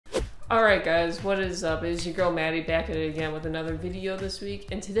Alright guys, what is up? It's your girl Maddie back at it again with another video this week,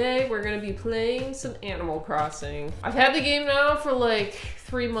 and today we're gonna be playing some Animal Crossing. I've had the game now for like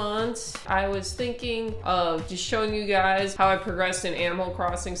 3 months. I was thinking of just showing you guys how I progressed in Animal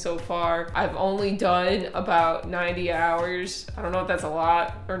Crossing so far. I've only done about 90 hours. I don't know if that's a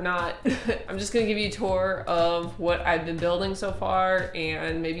lot or not. I'm just gonna give you a tour of what I've been building so far,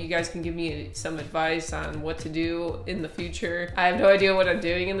 and maybe you guys can give me some advice on what to do in the future. I have no idea what I'm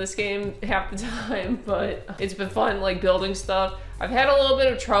doing in this game half the time, but it's been fun like building stuff. I've had a little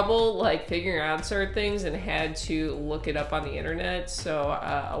bit of trouble like figuring out certain things and had to look it up on the internet, so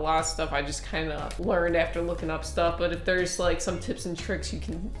a lot of stuff I just kind of learned after looking up stuff. But if there's like some tips and tricks you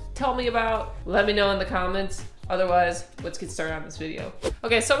can tell me about, let me know in the comments. Otherwise, let's get started on this video.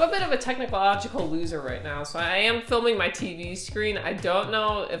 Okay, so I'm a bit of a technological loser right now. So I am filming my TV screen. I don't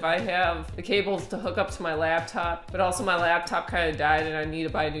know if I have the cables to hook up to my laptop, but also my laptop kind of died and I need to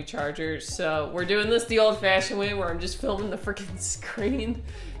buy a new charger. So we're doing this the old-fashioned way where I'm just filming the freaking screen.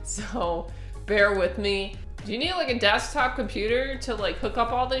 So bear with me. Do you need like a desktop computer to like hook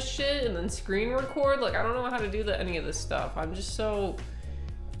up all this shit and then screen record? Like, I don't know how to do any of this stuff. I'm just so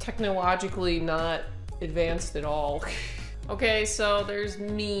technologically not advanced at all. Okay, so there's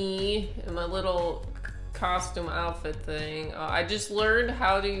me and my little costume outfit thing. I just learned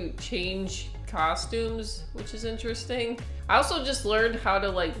how to change costumes, which is interesting. I also just learned how to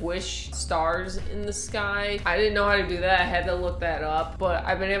like wish stars in the sky. I didn't know how to do that. I had to look that up, but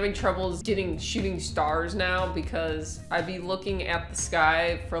I've been having troubles shooting stars now because I'd be looking at the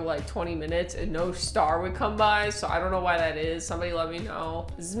sky for like 20 minutes and no star would come by. So I don't know why that is. Somebody let me know.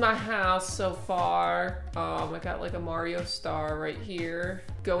 This is my house so far. I got like a Mario star right here.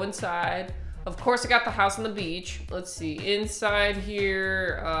 Go inside. Of course, I got the house on the beach. Let's see, inside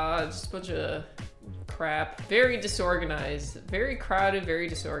here, just a bunch of crap. Very disorganized, very crowded, very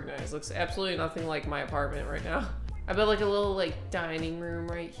disorganized. Looks absolutely nothing like my apartment right now. I built like a little like dining room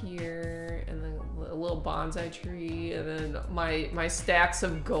right here, and then a little bonsai tree, and then my stacks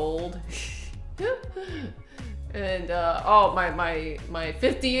of gold. And oh, my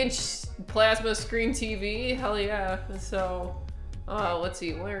 50-inch plasma screen TV, hell yeah. So let's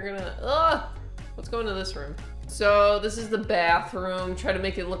see, we're gonna, let's go into this room. So this is the bathroom. Try to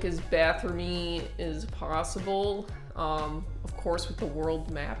make it look as bathroomy as possible. Of course with the world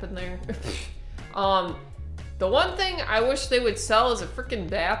map in there. The one thing I wish they would sell is a freaking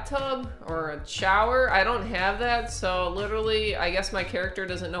bathtub or a shower. I don't have that, so literally, I guess my character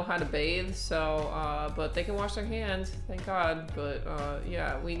doesn't know how to bathe, so, but they can wash their hands, thank God. But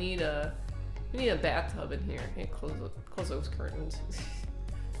yeah, we need a bathtub in here. Hey, close those curtains.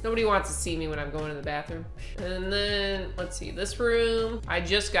 Nobody wants to see me when I'm going to the bathroom. And then, let's see, this room. I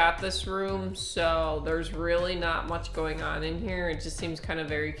just got this room, so there's really not much going on in here. It just seems kind of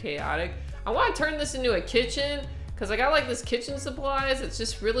very chaotic. I want to turn this into a kitchen, because I got like this kitchen supplies. It's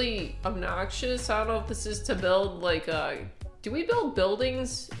just really obnoxious. I don't know if this is to build like do we build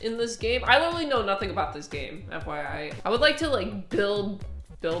buildings in this game? I literally know nothing about this game, FYI. I would like to like build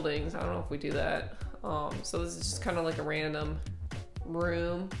buildings. I don't know if we do that. So this is just kind of like a random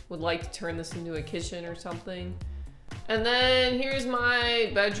room. Would like to turn this into a kitchen or something. And then here's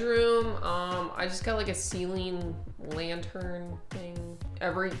my bedroom. I just got like a ceiling lantern thing.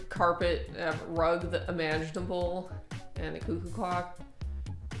 Every carpet, rug imaginable, and a cuckoo clock.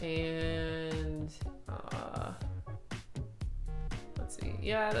 And let's see.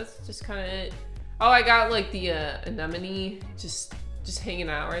 Yeah, that's just kind of it. Oh, I got like the anemone just hanging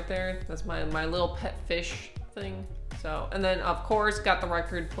out right there. That's my little pet fish thing. So, and then of course got the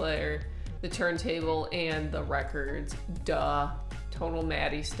record player, the turntable, and the records. Duh. Total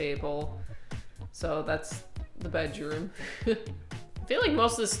Maddy staple. So that's the bedroom. I feel like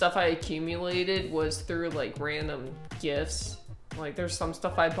most of the stuff I accumulated was through like random gifts. Like there's some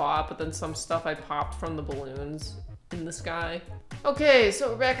stuff I bought, but then some stuff I popped from the balloons in the sky. Okay,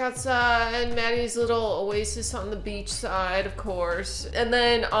 so we're back outside. Maddie's little oasis on the beach side, of course. And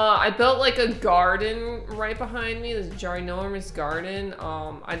then I built like a garden right behind me, this ginormous garden.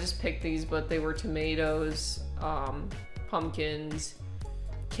 I just picked these, but they were tomatoes, pumpkins,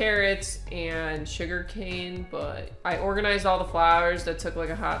 carrots, and sugar cane. But I organized all the flowers. That took like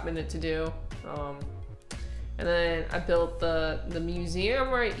a hot minute to do. And then I built the museum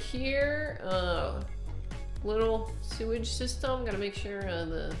right here. Little sewage system. Gotta make sure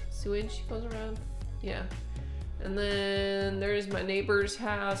the sewage goes around. Yeah. And then there's my neighbor's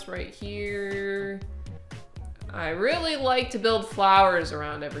house right here. I really like to build flowers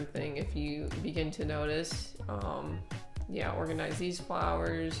around everything, if you begin to notice. Yeah, organize these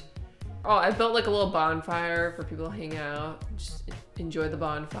flowers. Oh, I built like a little bonfire for people to hang out. Just enjoy the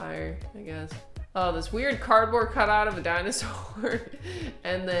bonfire, I guess. Oh, this weird cardboard cutout of a dinosaur.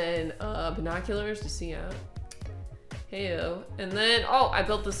 And then binoculars to see out. Heyo. And then, oh, I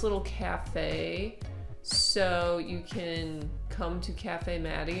built this little cafe. So you can come to Cafe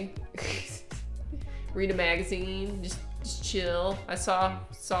Maddy. Read a magazine, just chill. I saw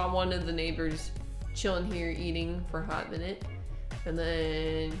one of the neighbors chilling here eating for a hot minute. And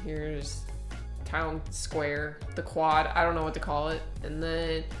then here's town square, the quad, I don't know what to call it. And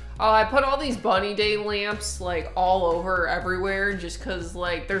then, oh, I put all these bunny day lamps like all over everywhere just cause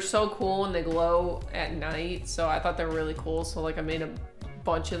like they're so cool and they glow at night. So I thought they were really cool. So like I made a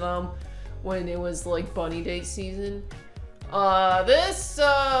bunch of them when it was like bunny day season. Let's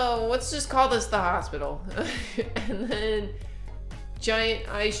just call this the hospital. And then giant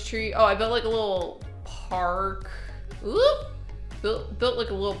ice tree. Oh, I built like a little park. Oop! Built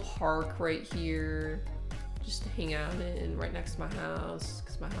like a little park right here, just to hang out in, right next to my house,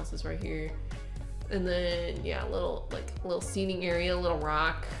 because my house is right here. And then yeah, little seating area, little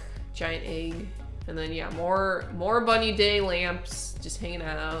rock, giant egg, and then yeah, more bunny day lamps, just hanging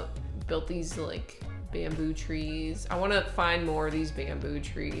out. Built these like bamboo trees. I want to find more of these bamboo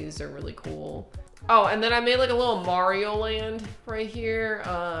trees. They're really cool. Oh, and then I made like a little Mario land right here.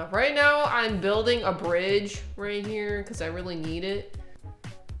 Right now I'm building a bridge right here because I really need it.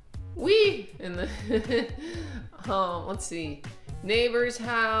 Whee! And then, let's see. Neighbor's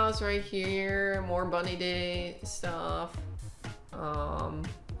house right here. More bunny day stuff.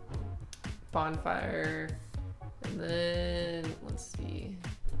 Bonfire. And then, let's see.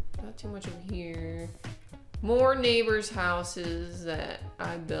 Not too much over here. More neighbors' houses that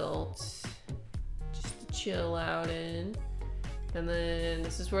I built. Chill out in. And then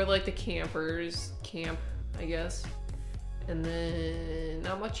this is where like the campers camp, I guess. And then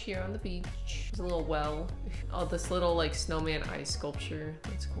not much here on the beach. There's a little well. Oh, this little like snowman ice sculpture.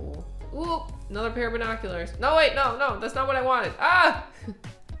 That's cool. Ooh, another pair of binoculars. No, wait, no, that's not what I wanted. Ah!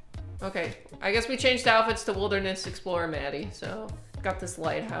 Okay, I guess we changed outfits to Wilderness Explorer Maddy, so. Got this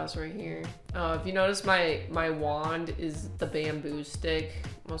lighthouse right here. If you notice, my wand is the bamboo stick,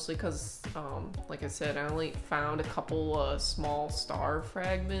 mostly because, like I said, I only found a couple small star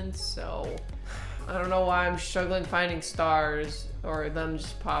fragments, so I don't know why I'm struggling finding stars or them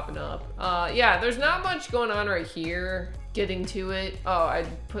just popping up. Yeah, there's not much going on right here. Getting to it. Oh, I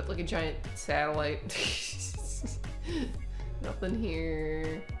put like a giant satellite. Nothing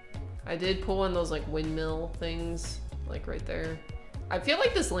here. I did pull in those like windmill things, like right there. I feel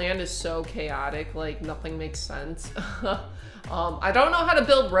like this land is so chaotic, like nothing makes sense. I don't know how to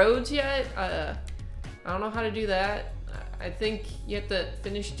build roads yet. I don't know how to do that. I think you have to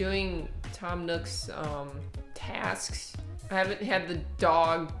finish doing Tom Nook's tasks. I haven't had the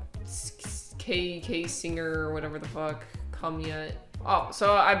dog K singer or whatever the fuck come yet. Oh,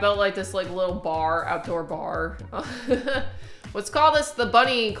 so I built like this like little bar, outdoor bar. Let's call this the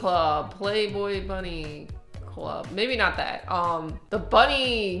Bunny Club, Playboy Bunny Club. Maybe not that. The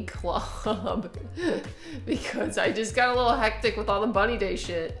Bunny Club. Because I just got a little hectic with all the bunny day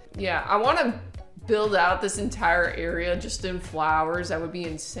shit. Yeah, I want to build out this entire area just in flowers. That would be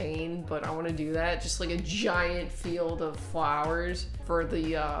insane, but I want to do that. Just like a giant field of flowers for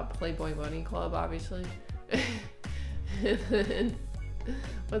the Playboy Bunny Club, obviously. And then,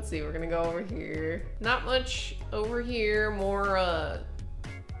 let's see, we're gonna go over here. Not much over here, more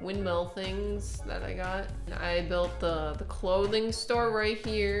windmill things that I got. I built the clothing store right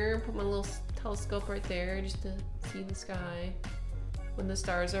here. Put my little telescope right there just to see the sky. When the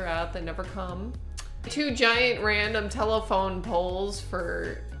stars are out, they never come. 2 giant random telephone poles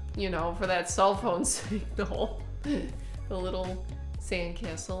for, you know, for that cell phone signal. The little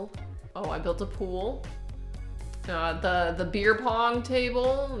sandcastle. Oh, I built a pool. The beer pong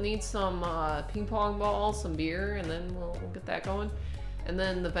table needs some ping pong balls, some beer, and then we'll get that going. And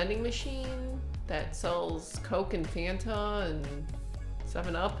then the vending machine that sells Coke and Fanta and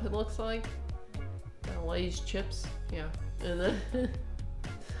 7-Up, it looks like. Lay's chips, yeah. And then,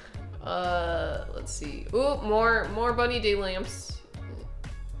 let's see. Ooh, more bunny day lamps.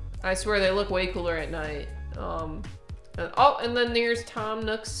 I swear they look way cooler at night. And then there's Tom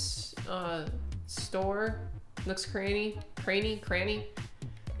Nook's store. Nook's Cranny.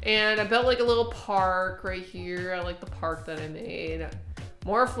 And I built like a little park right here. I like the park that I made.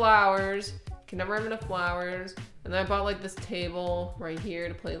 More flowers. Can never have enough flowers. And then I bought like this table right here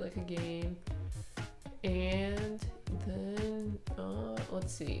to play like a game. And then,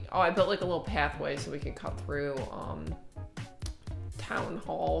 let's see. Oh, I built like a little pathway so we can cut through Town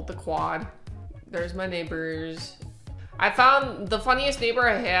Hall, the quad. There's my neighbors. I found the funniest neighbor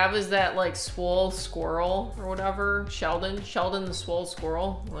I have is that like swole squirrel or whatever. Sheldon the swole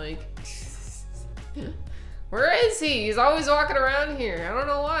squirrel. Like, where is he? He's always walking around here. I don't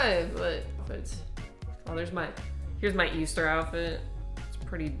know why, but oh, here's my Easter outfit. It's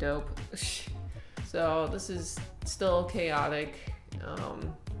pretty dope. So this is still chaotic.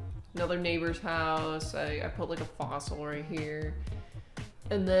 Another neighbor's house. I put like a fossil right here.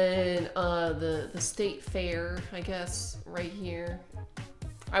 And then the state fair, I guess, right here.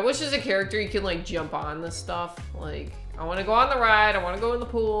 I wish as a character you could like jump on this stuff. Like, I want to go on the ride, I want to go in the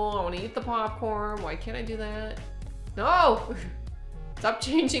pool, I want to eat the popcorn. Why can't I do that? No! Stop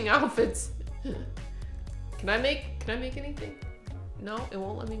changing outfits. Can I make anything? No, it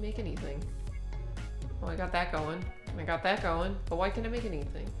won't let me make anything. Oh, I got that going. I got that going. But why can't I make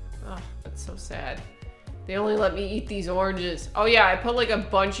anything? Oh, that's so sad. They only let me eat these oranges. Oh yeah, I put like a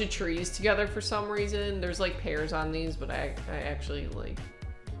bunch of trees together for some reason. There's like pears on these, but I actually like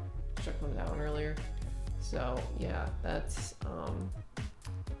shook them down earlier. So yeah, that's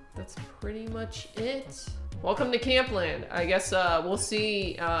pretty much it. Welcome to Campland. I guess we'll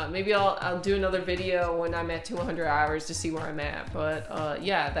see. Maybe I'll do another video when I'm at 200 hours to see where I'm at. But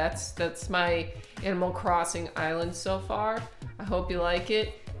yeah, that's my Animal Crossing island so far. I hope you like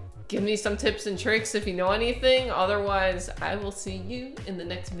it. Give me some tips and tricks if you know anything. Otherwise, I will see you in the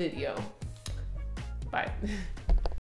next video. Bye.